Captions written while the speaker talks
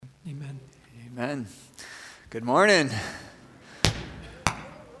Amen. Good morning.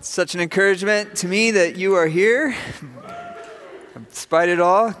 It's such an encouragement to me that you are here. Despite it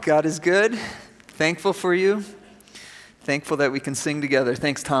all, God is good. Thankful for you. Thankful that we can sing together.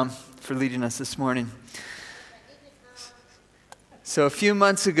 Thanks, Tom, for leading us this morning. So a few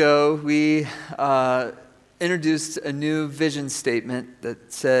months ago, we introduced a new vision statement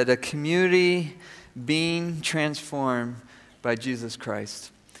that said, a community being transformed by Jesus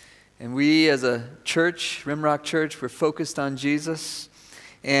Christ. And we as a church, Rimrock Church, we're focused on Jesus.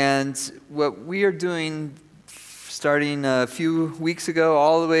 And what we are doing starting a few weeks ago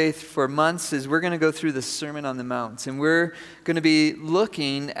all the way for months is we're going to go through the Sermon on the Mount. And we're going to be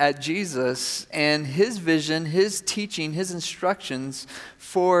looking at Jesus and his vision, his teaching, his instructions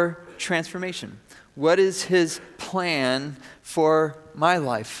for transformation. What is his plan for my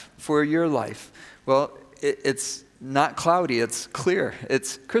life, for your life? Well, it's not cloudy, it's clear,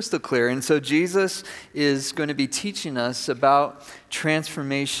 it's crystal clear. And so Jesus is going to be teaching us about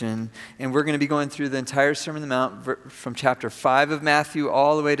transformation, and we're going to be going through the entire Sermon on the Mount from chapter 5 of Matthew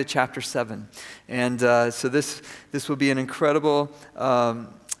all the way to chapter 7. And so this will be an incredible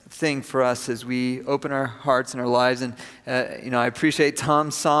thing for us as we open our hearts and our lives. And I appreciate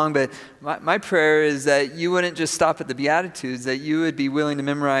Tom's song, but my prayer is that you wouldn't just stop at the Beatitudes, that you would be willing to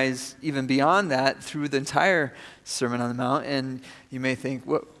memorize even beyond that through the entire Sermon on the Mount. And you may think,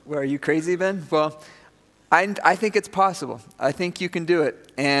 what are you crazy, Ben? Well, I think it's possible. I think you can do it.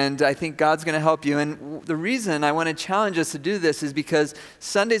 And I think God's going to help you. And the reason I want to challenge us to do this is because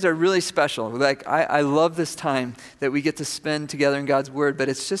Sundays are really special. Like, I love this time that we get to spend together in God's Word, but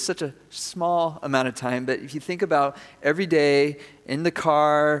it's just such a small amount of time. But if you think about every day in the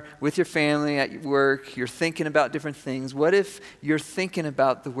car, with your family, at work, you're thinking about different things. What if you're thinking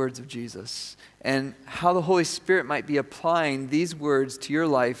about the words of Jesus and how the Holy Spirit might be applying these words to your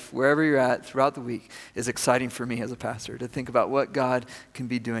life wherever you're at throughout the week is exciting for me as a pastor to think about what God can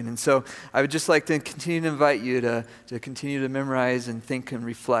be doing. And so I would just like to continue to invite you to continue to memorize and think and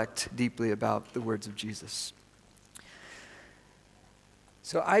reflect deeply about the words of Jesus.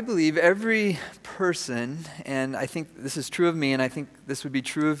 So I believe every person, and I think this is true of me, and I think this would be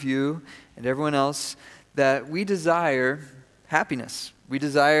true of you and everyone else, that we desire happiness. We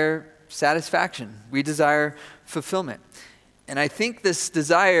desire satisfaction. We desire fulfillment. And I think this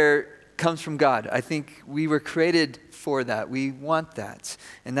desire comes from God. I think we were created for that. We want that.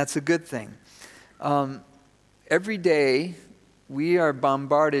 And that's a good thing. Every day, we are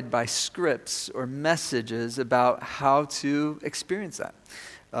bombarded by scripts or messages about how to experience that.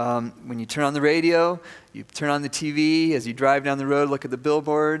 When you turn on the radio, you turn on the TV, as you drive down the road, look at the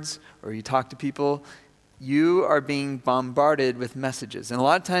billboards, or you talk to people, you are being bombarded with messages. And a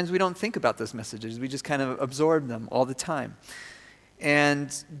lot of times we don't think about those messages. We just kind of absorb them all the time.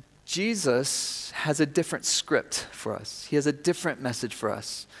 And Jesus has a different script for us. He has a different message for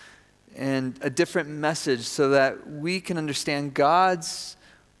us. And a different message so that we can understand God's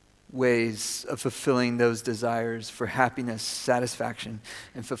ways of fulfilling those desires for happiness, satisfaction,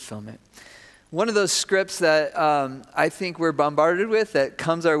 and fulfillment. One of those scripts that I think we're bombarded with that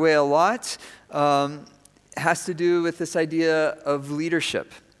comes our way a lot has to do with this idea of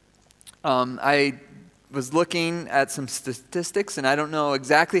leadership. I was looking at some statistics, and I don't know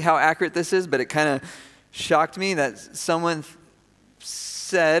exactly how accurate this is, but it kind of shocked me that someone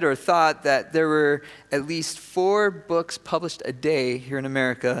said or thought that there were at least 4 books published a day here in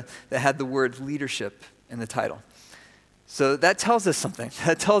America that had the word leadership in the title. So that tells us something.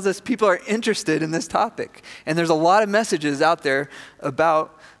 That tells us people are interested in this topic. And there's a lot of messages out there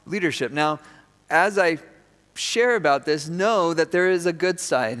about leadership. Now, as I share about this, know that there is a good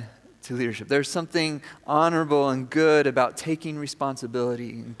side to leadership. There's something honorable and good about taking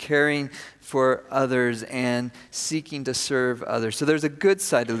responsibility and caring for others and seeking to serve others. So there's a good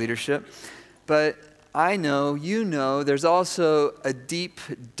side to leadership. But I know, you know, there's also a deep,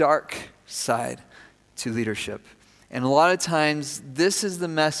 dark side to leadership. And a lot of times, this is the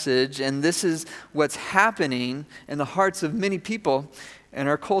message, and this is what's happening in the hearts of many people in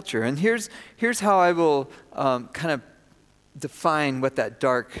our culture. And here's how I will kind of define what that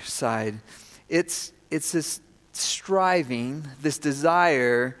dark side. It's this striving, this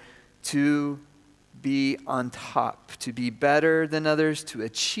desire to be on top, to be better than others, to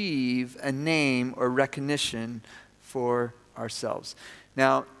achieve a name or recognition for ourselves.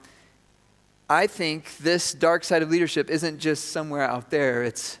 Now, I think this dark side of leadership isn't just somewhere out there,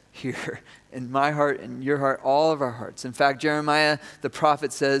 it's here in my heart and your heart, all of our hearts. In fact, Jeremiah, the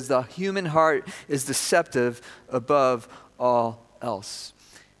prophet, says the human heart is deceptive above all else.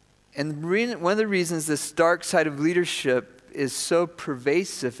 And one of the reasons this dark side of leadership is so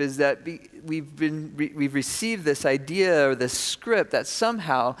pervasive is that we've received this idea or this script that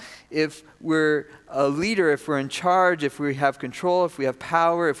somehow if we're a leader, if we're in charge, if we have control, if we have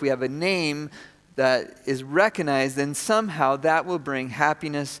power, if we have a name that is recognized, then somehow that will bring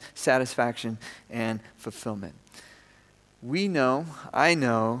happiness, satisfaction, and fulfillment. I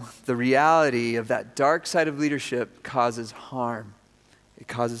know, the reality of that dark side of leadership causes harm. It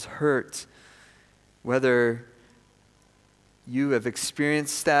causes hurt. Whether you have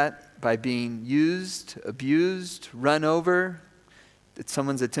experienced that by being used, abused, run over, that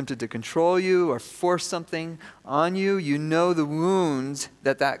someone's attempted to control you or force something on you, you know the wounds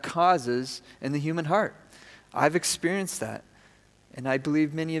that causes in the human heart. I've experienced that, and I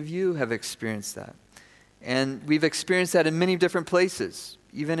believe many of you have experienced that. And we've experienced that in many different places.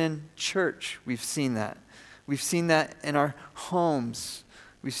 Even in church, we've seen that. We've seen that in our homes.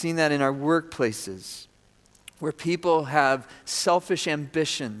 We've seen that in our workplaces, where people have selfish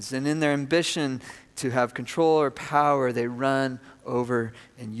ambitions, and in their ambition to have control or power, they run over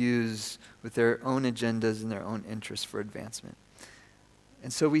and use with their own agendas and their own interests for advancement.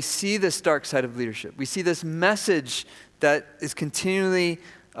 And so we see this dark side of leadership. We see this message that is continually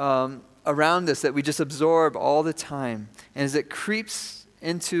around us that we just absorb all the time. And as it creeps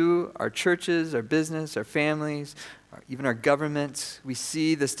into our churches, our business, our families, even our government, we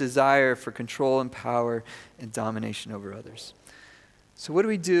see this desire for control and power and domination over others. So what do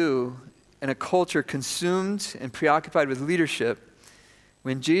we do in a culture consumed and preoccupied with leadership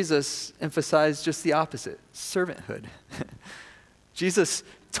when Jesus emphasized just the opposite, servanthood? Jesus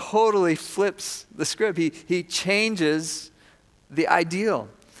totally flips the script. He changes the ideal.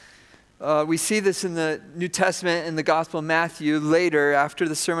 We see this in the New Testament in the Gospel of Matthew later after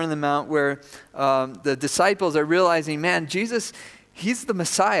the Sermon on the Mount where the disciples are realizing, man, Jesus, he's the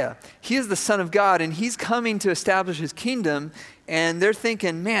Messiah. He is the Son of God, and he's coming to establish his kingdom. And they're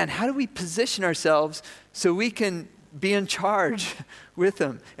thinking, man, how do we position ourselves so we can be in charge with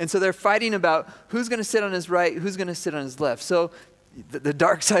him? And so they're fighting about who's going to sit on his right, who's going to sit on his left. So the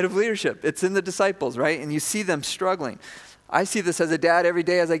dark side of leadership, it's in the disciples, right? And you see them struggling. I see this as a dad every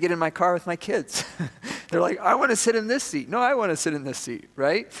day as I get in my car with my kids. They're like, I want to sit in this seat. No, I want to sit in this seat,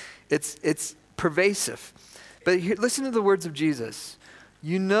 right? It's pervasive. But here, listen to the words of Jesus.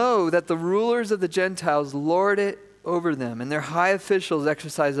 You know that the rulers of the Gentiles lord it over them, and their high officials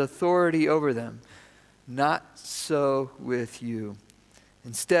exercise authority over them. Not so with you.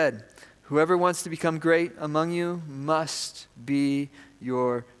 Instead, whoever wants to become great among you must be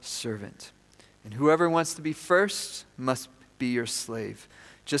your servant. And whoever wants to be first must be your slave.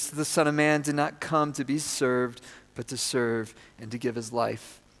 Just as the Son of Man did not come to be served, but to serve and to give his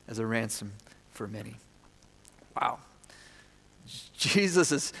life as a ransom for many. Wow.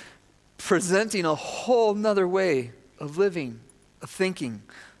 Jesus is presenting a whole nother way of living, of thinking,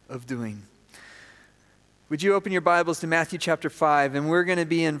 of doing. Would you open your Bibles to Matthew chapter 5? And we're going to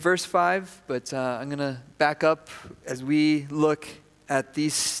be in verse 5, but I'm going to back up as we look at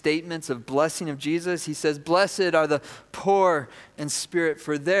these statements of blessing of Jesus. He says, blessed are the poor in spirit,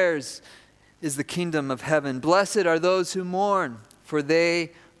 for theirs is the kingdom of heaven. Blessed are those who mourn, for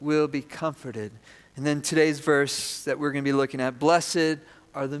they will be comforted. And then today's verse that we're going to be looking at, blessed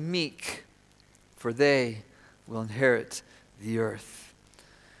are the meek, for they will inherit the earth.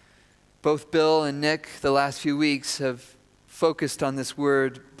 Both Bill and Nick, the last few weeks, have focused on this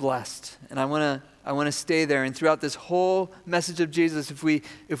word blessed. And I want to stay there. And throughout this whole message of Jesus, if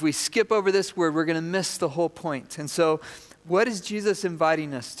we skip over this word, we're going to miss the whole point. And so what is Jesus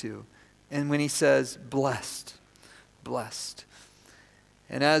inviting us to? And when he says blessed, blessed.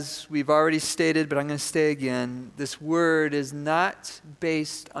 And as we've already stated, but I'm going to say again, this word is not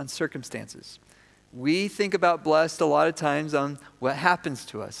based on circumstances. We think about blessed a lot of times on what happens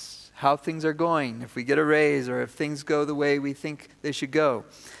to us, how things are going, if we get a raise or if things go the way we think they should go.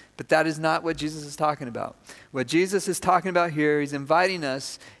 But that is not what Jesus is talking about. What Jesus is talking about here, he's inviting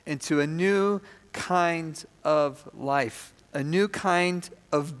us into a new kind of life, a new kind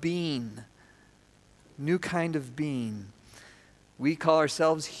of being. New kind of being. We call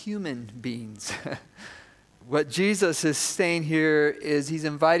ourselves human beings. What Jesus is saying here is he's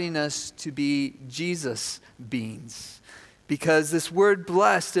inviting us to be Jesus beings. Because this word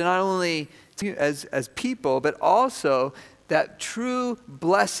blessed, and not only as people, but also that true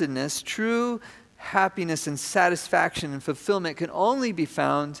blessedness, true happiness and satisfaction and fulfillment can only be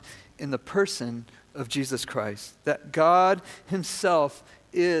found in the person of Jesus Christ. That God himself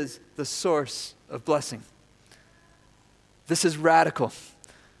is the source of blessing. This is radical.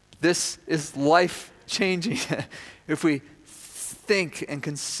 This is life-changing. If we think and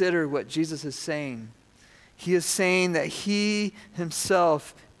consider what Jesus is saying, He is saying that he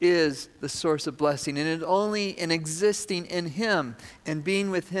himself is the source of blessing. And it's only in existing in him and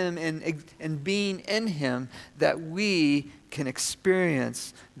being with him and being in him that we can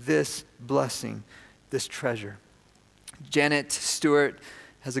experience this blessing, this treasure. Janet Stewart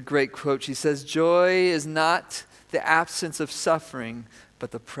has a great quote. She says, "Joy is not the absence of suffering, but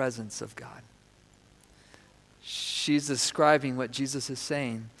the presence of God." She's describing what Jesus is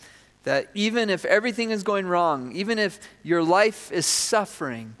saying. That even if everything is going wrong, even if your life is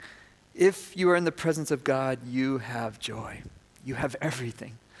suffering, if you are in the presence of God, you have joy. You have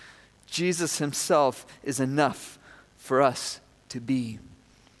everything. Jesus himself is enough for us to be.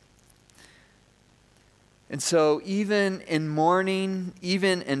 And so even in mourning,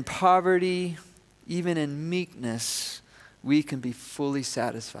 even in poverty, even in meekness, we can be fully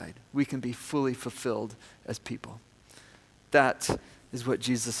satisfied. We can be fully fulfilled as people. That is what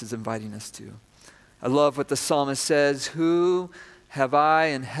Jesus is inviting us to. I love what the psalmist says, "Who have I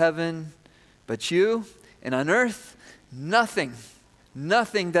in heaven but you? And on earth, nothing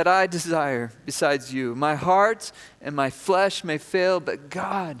that I desire besides you. My heart and my flesh may fail, but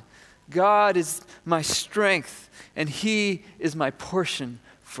God is my strength, and he is my portion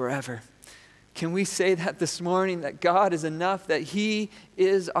forever." Can we say that this morning, that God is enough, that he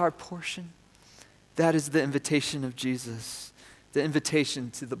is our portion? That is the invitation of Jesus. The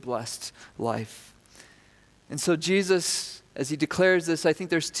invitation to the blessed life. And so Jesus, as he declares this, I think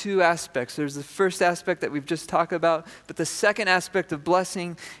there's two aspects. There's the first aspect that we've just talked about, but the second aspect of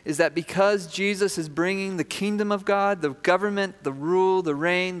blessing is that because Jesus is bringing the kingdom of God, the government, the rule, the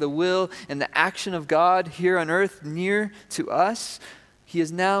reign, the will, and the action of God here on earth near to us, he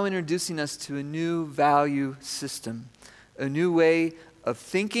is now introducing us to a new value system, a new way of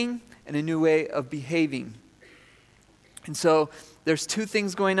thinking and a new way of behaving. And so there's two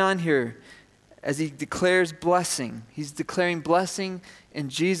things going on here as he declares blessing. He's declaring blessing in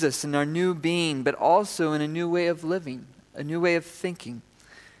Jesus, in our new being, but also in a new way of living, a new way of thinking.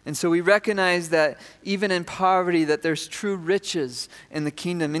 And so we recognize that even in poverty, that there's true riches in the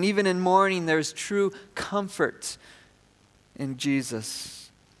kingdom. And even in mourning, there's true comfort in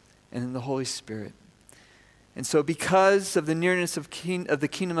Jesus and in the Holy Spirit. And so because of the nearness of the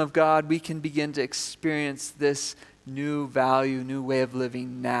kingdom of God, we can begin to experience this new value, new way of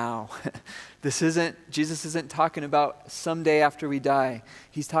living now. Jesus isn't talking about someday after we die.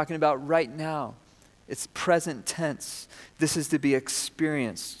 He's talking about right now. It's present tense. This is to be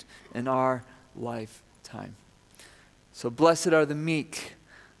experienced in our lifetime. So blessed are the meek,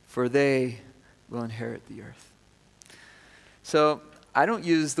 for they will inherit the earth. So I don't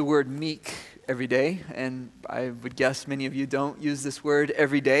use the word meek every day, and I would guess many of you don't use this word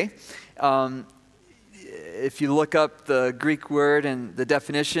every day. If you look up the Greek word and the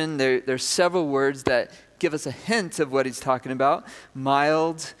definition, there's several words that give us a hint of what he's talking about.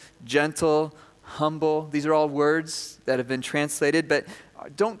 Mild, gentle, humble. These are all words that have been translated, but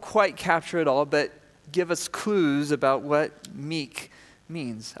don't quite capture it all, but give us clues about what meek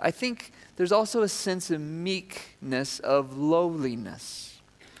means. I think there's also a sense of meekness, of lowliness.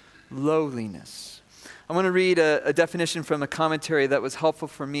 Lowliness. I want to read a definition from a commentary that was helpful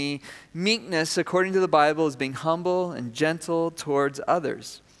for me. Meekness, according to the Bible, is being humble and gentle towards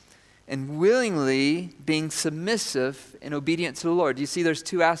others and willingly being submissive and obedient to the Lord. You see there's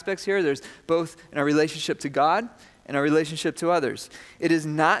two aspects here. There's both in our relationship to God and our relationship to others. It is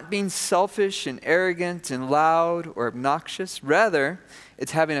not being selfish and arrogant and loud or obnoxious. Rather,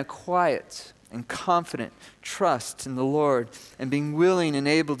 it's having a quiet and confident trust in the Lord and being willing and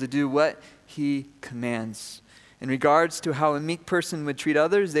able to do what he commands. In regards to how a meek person would treat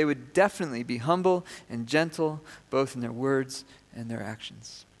others, they would definitely be humble and gentle, both in their words and their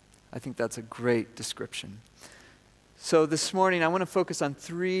actions. I think that's a great description. So this morning, I want to focus on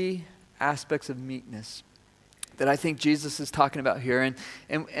three aspects of meekness that I think Jesus is talking about here.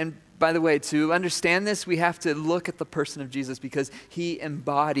 And by the way, to understand this, we have to look at the person of Jesus because he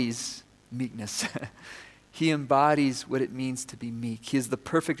embodies meekness. He embodies what it means to be meek. He is the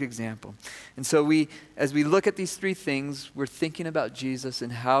perfect example. And so as we look at these three things, we're thinking about Jesus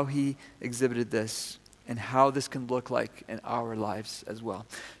and how he exhibited this and how this can look like in our lives as well.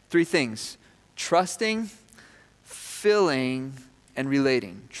 Three things: trusting, filling, and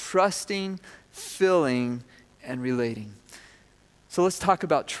relating. Trusting, filling, and relating. So let's talk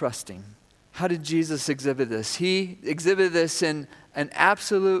about trusting. How did Jesus exhibit this? He exhibited this in an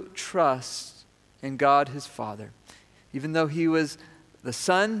absolute trust in God his Father. Even though he was the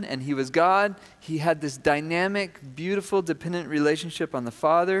Son and he was God, he had this dynamic, beautiful, dependent relationship on the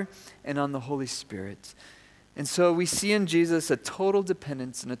Father and on the Holy Spirit. And so we see in Jesus a total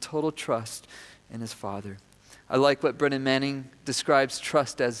dependence and a total trust in his Father. I like what Brennan Manning describes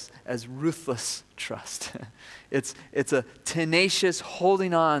trust as ruthless trust. It's a tenacious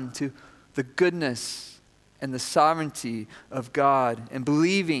holding on to the goodness and the sovereignty of God and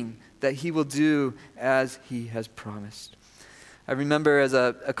believing that he will do as he has promised. I remember as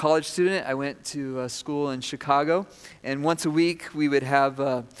a college student, I went to school in Chicago, and once a week we would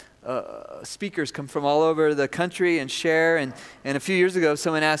have speakers come from all over the country and share. And a few years ago,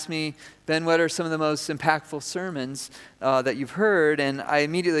 someone asked me, Ben, what are some of the most impactful sermons that you've heard? And I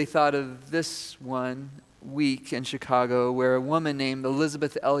immediately thought of this one week in Chicago where a woman named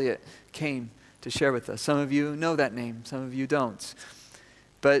Elisabeth Elliot came to share with us. Some of you know that name, some of you don't.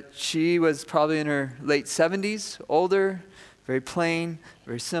 But she was probably in her late 70s, older, very plain,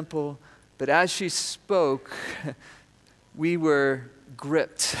 very simple. But as she spoke, we were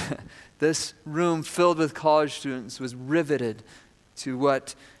gripped. This room filled with college students was riveted to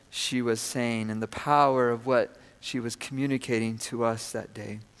what she was saying and the power of what she was communicating to us that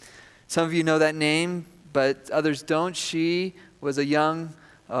day. Some of you know that name, but others don't. She was a young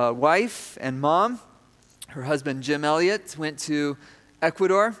wife and mom. Her husband, Jim Elliot, went to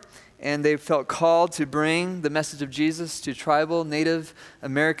Ecuador, and they felt called to bring the message of Jesus to tribal Native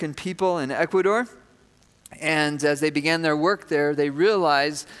American people in Ecuador. And as they began their work there, they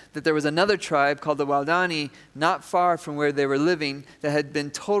realized that there was another tribe called the Waodani not far from where they were living that had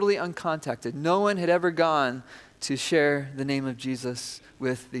been totally uncontacted. No one had ever gone to share the name of Jesus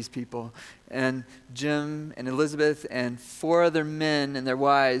with these people. And Jim and Elizabeth and 4 other men and their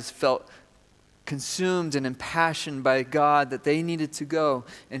wives felt consumed and impassioned by God that they needed to go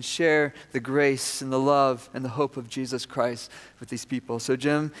and share the grace and the love and the hope of Jesus Christ with these people. So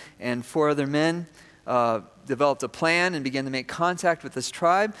Jim and 4 other men developed a plan and began to make contact with this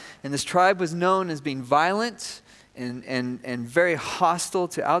tribe. And this tribe was known as being violent and very hostile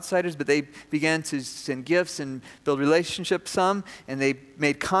to outsiders, but they began to send gifts and build relationships some, and they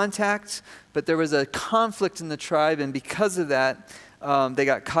made contacts. But there was a conflict in the tribe, and because of that, they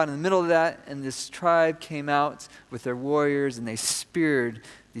got caught in the middle of that, and this tribe came out with their warriors, and they speared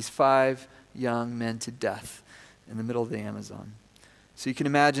these 5 young men to death in the middle of the Amazon. So you can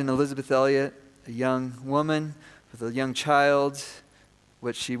imagine Elisabeth Elliot, a young woman with a young child,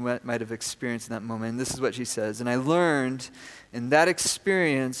 what she might have experienced in that moment. And this is what she says: "And I learned in that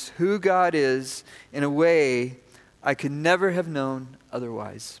experience who God is in a way I could never have known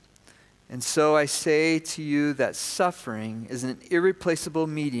otherwise. And so I say to you that suffering is an irreplaceable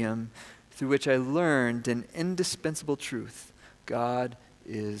medium through which I learned an indispensable truth. God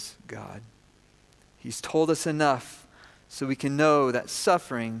is God. He's told us enough so we can know that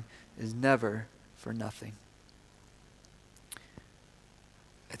suffering is never for nothing."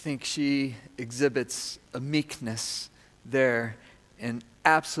 I think she exhibits a meekness there and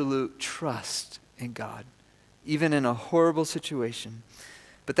absolute trust in God, even in a horrible situation.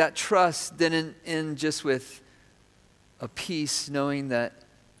 But that trust didn't end just with a peace, knowing that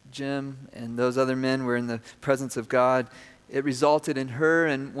Jim and those other men were in the presence of God. It resulted in her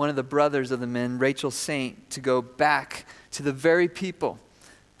and one of the brothers of the men, Rachel Saint, to go back to the very people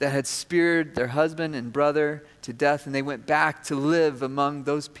that had speared their husband and brother to death, and they went back to live among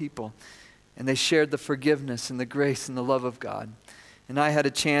those people. And they shared the forgiveness and the grace and the love of God. And I had a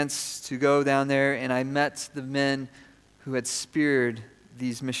chance to go down there, and I met the men who had speared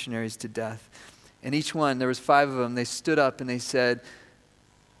these missionaries to death. And each one, there was 5 of them, they stood up and they said,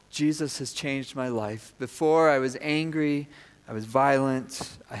 "Jesus has changed my life. Before I was angry, I was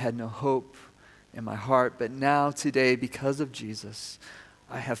violent, I had no hope in my heart, but now today, because of Jesus,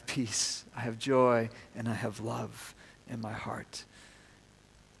 I have peace, I have joy, and I have love in my heart."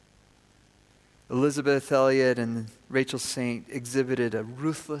 Elisabeth Elliot and Rachel Saint exhibited a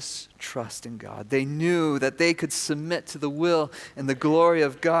ruthless trust in God. They knew that they could submit to the will and the glory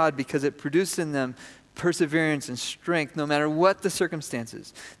of God because it produced in them perseverance and strength no matter what the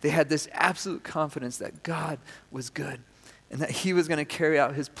circumstances. They had this absolute confidence that God was good and that he was going to carry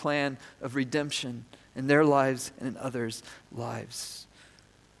out his plan of redemption in their lives and in others' lives.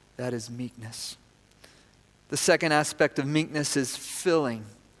 That is meekness. The second aspect of meekness is filling,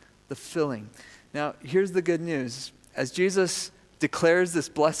 the filling. Now, here's the good news. As Jesus declares this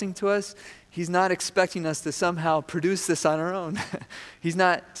blessing to us, he's not expecting us to somehow produce this on our own. He's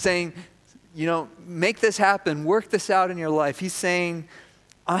not saying, make this happen, work this out in your life. He's saying,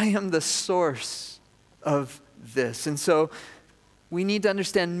 I am the source of this. And so we need to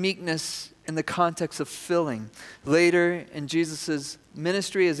understand meekness in the context of filling. Later in Jesus'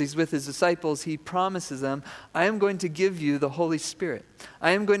 ministry, as he's with his disciples, he promises them, I am going to give you the Holy Spirit.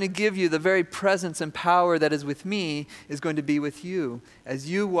 I am going to give you the very presence and power that is with me is going to be with you as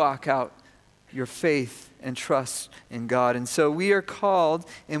you walk out your faith and trust in God. And so we are called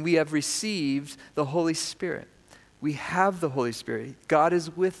and we have received the Holy Spirit. We have the Holy Spirit. God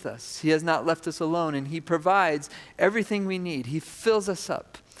is with us. He has not left us alone, and he provides everything we need. He fills us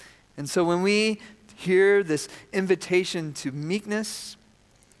up. And so when we hear this invitation to meekness,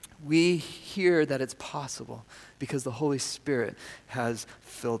 we hear that it's possible because the Holy Spirit has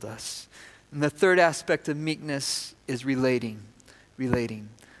filled us. And the third aspect of meekness is relating.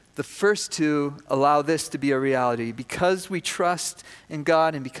 The first two allow this to be a reality. Because we trust in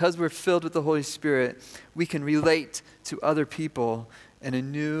God and because we're filled with the Holy Spirit, we can relate to other people in a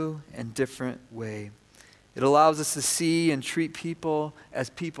new and different way. It allows us to see and treat people as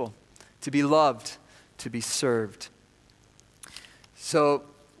people, to be loved, to be served. So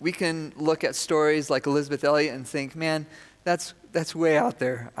we can look at stories like Elizabeth Elliot and think, man, that's way out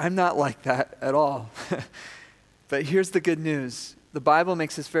there. I'm not like that at all. But here's the good news. The Bible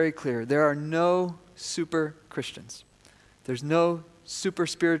makes this very clear. There are no super Christians. There's no super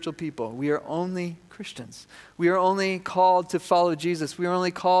spiritual people. We are only Christians. We are only called to follow Jesus. We are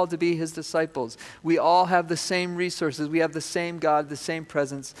only called to be his disciples. We all have the same resources. We have the same God, the same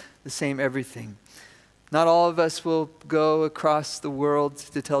presence, the same everything. Not all of us will go across the world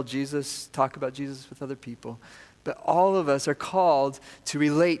to tell Jesus, talk about Jesus with other people. But all of us are called to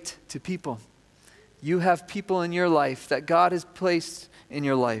relate to people. You have people in your life that God has placed in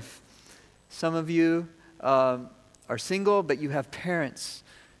your life. Some of you are single, but you have parents.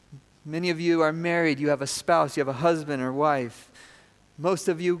 Many of you are married. You have a spouse. You have a husband or wife. Most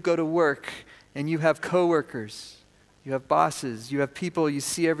of you go to work, and you have coworkers. You have bosses. You have people you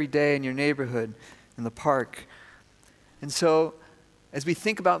see every day in your neighborhood, in the park. And so, as we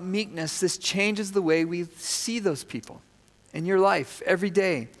think about meekness, this changes the way we see those people in your life every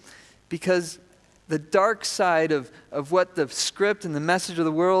day. Because the dark side of what the script and the message of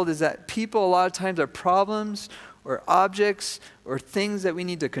the world is that people a lot of times are problems or objects or things that we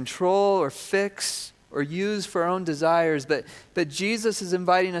need to control or fix or use for our own desires. But Jesus is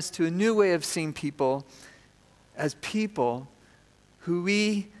inviting us to a new way of seeing people as people who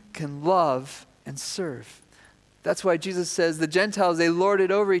we can love and serve. That's why Jesus says the Gentiles, they lord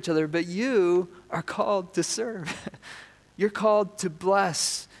it over each other, but you are called to serve. You're called to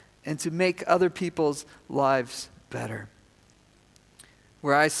bless and to make other people's lives better.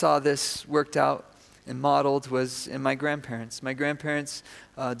 Where I saw this worked out and modeled was in my grandparents. My grandparents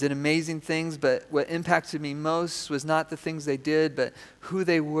did amazing things, but what impacted me most was not the things they did, but who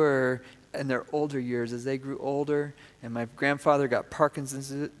they were in their older years as they grew older. And my grandfather got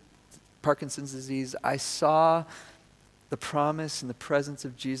Parkinson's disease. I saw the promise and the presence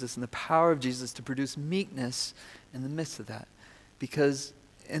of Jesus and the power of Jesus to produce meekness in the midst of that. Because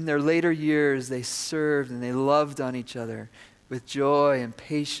in their later years, they served and they loved on each other with joy and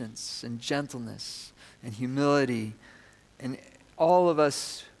patience and gentleness and humility. And all of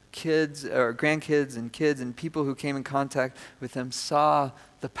us kids or grandkids and kids and people who came in contact with them saw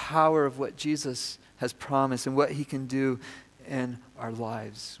the power of what Jesus has promised and what he can do in our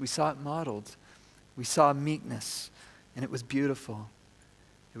lives. We saw it modeled. We saw meekness, and it was beautiful.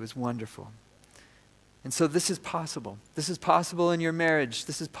 It was wonderful. And so this is possible. This is possible in your marriage.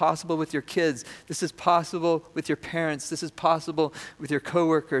 This is possible with your kids. This is possible with your parents. This is possible with your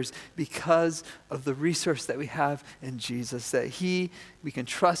coworkers because of the resource that we have in Jesus, that we can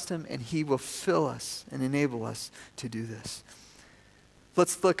trust him and he will fill us and enable us to do this.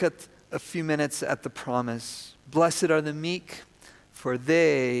 Let's look at a few minutes at the promise. Blessed are the meek, for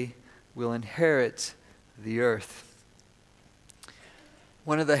they will inherit the earth.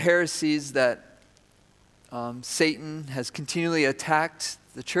 One of the heresies that Satan has continually attacked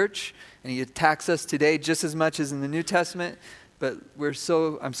the church, and he attacks us today just as much as in the New Testament. But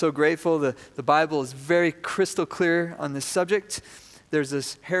I'm so grateful. The Bible is very crystal clear on this subject. There's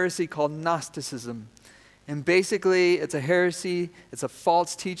this heresy called Gnosticism. And basically, it's a heresy, it's a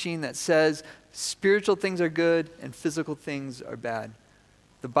false teaching that says spiritual things are good and physical things are bad.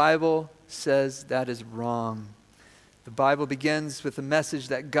 The Bible says that is wrong. The Bible begins with the message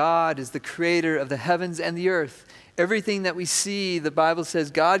that God is the creator of the heavens and the earth. Everything that we see, the Bible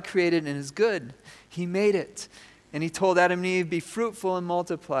says God created and is good. He made it. And he told Adam and Eve, be fruitful and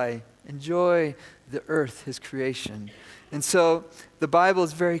multiply. Enjoy the earth, his creation. And so the Bible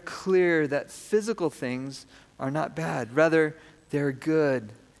is very clear that physical things are not bad. Rather, they're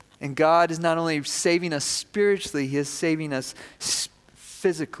good. And God is not only saving us spiritually, he is saving us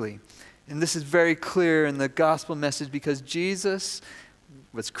physically. And this is very clear in the gospel message because Jesus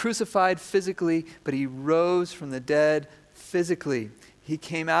was crucified physically, but he rose from the dead physically. He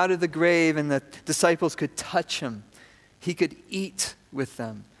came out of the grave and the disciples could touch him. He could eat with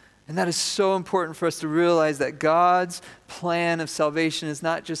them. And that is so important for us to realize that God's plan of salvation is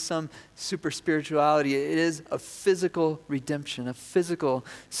not just some super spirituality. It is a physical redemption, a physical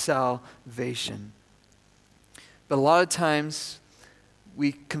salvation. But a lot of times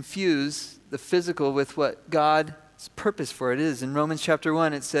we confuse the physical with what God's purpose for it is. In Romans chapter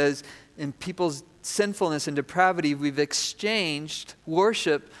 1, it says, in people's sinfulness and depravity, we've exchanged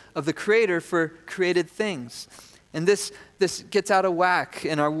worship of the Creator for created things. And this gets out of whack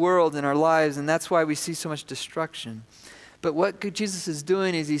in our world, in our lives, and that's why we see so much destruction. But what Jesus is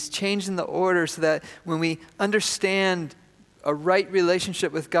doing is he's changing the order so that when we understand a right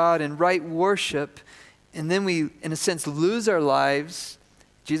relationship with God and right worship, and then we, in a sense, lose our lives,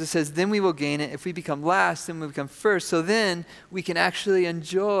 Jesus says, then we will gain it. If we become last, then we become first. So then we can actually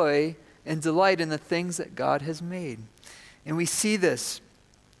enjoy and delight in the things that God has made. And we see this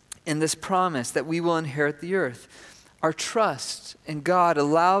in this promise that we will inherit the earth. Our trust in God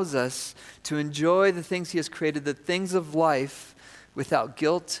allows us to enjoy the things he has created, the things of life, without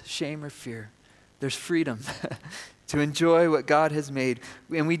guilt, shame, or fear. There's freedom to enjoy what God has made.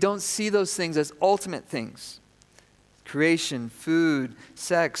 And we don't see those things as ultimate things. Creation, food,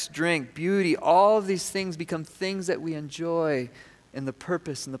 sex, drink, beauty, all of these things become things that we enjoy in the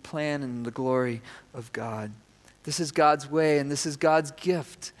purpose and the plan and the glory of God. This is God's way, and this is God's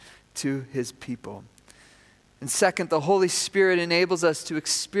gift to his people. And second, the Holy Spirit enables us to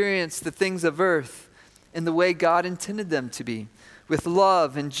experience the things of earth in the way God intended them to be, with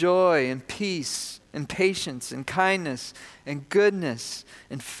love and joy and peace and patience and kindness and goodness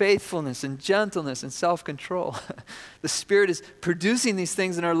and faithfulness and gentleness and self-control. The Spirit is producing these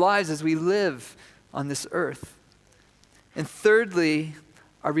things in our lives as we live on this earth. And thirdly,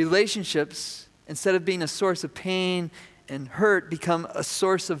 our relationships, instead of being a source of pain and hurt, become a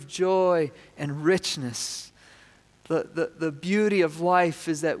source of joy and richness. The beauty of life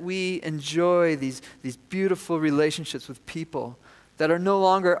is that we enjoy these beautiful relationships with people that are no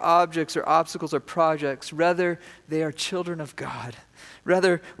longer objects or obstacles or projects. Rather, they are children of God.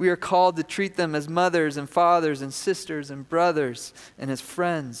 Rather, we are called to treat them as mothers and fathers and sisters and brothers and as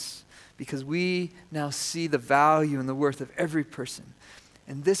friends, because we now see the value and the worth of every person.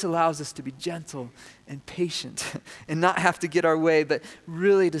 And this allows us to be gentle and patient and not have to get our way, but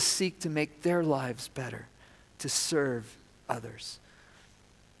really to seek to make their lives better, to serve others.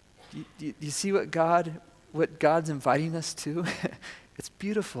 Do you see what God's inviting us to? It's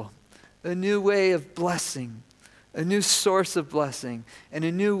beautiful. A new way of blessing, a new source of blessing, and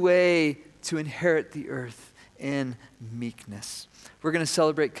a new way to inherit the earth in meekness. We're going to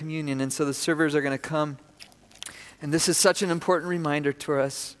celebrate communion, and so the servers are going to come. And this is such an important reminder to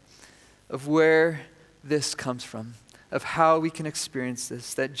us of where this comes from, of how we can experience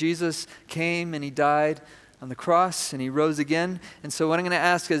this, that Jesus came and he died on the cross and he rose again. And so what I'm going to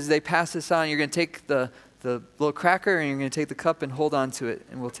ask is, they pass this on, you're going to take the little cracker and you're going to take the cup and hold on to it,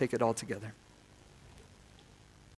 and we'll take it all together.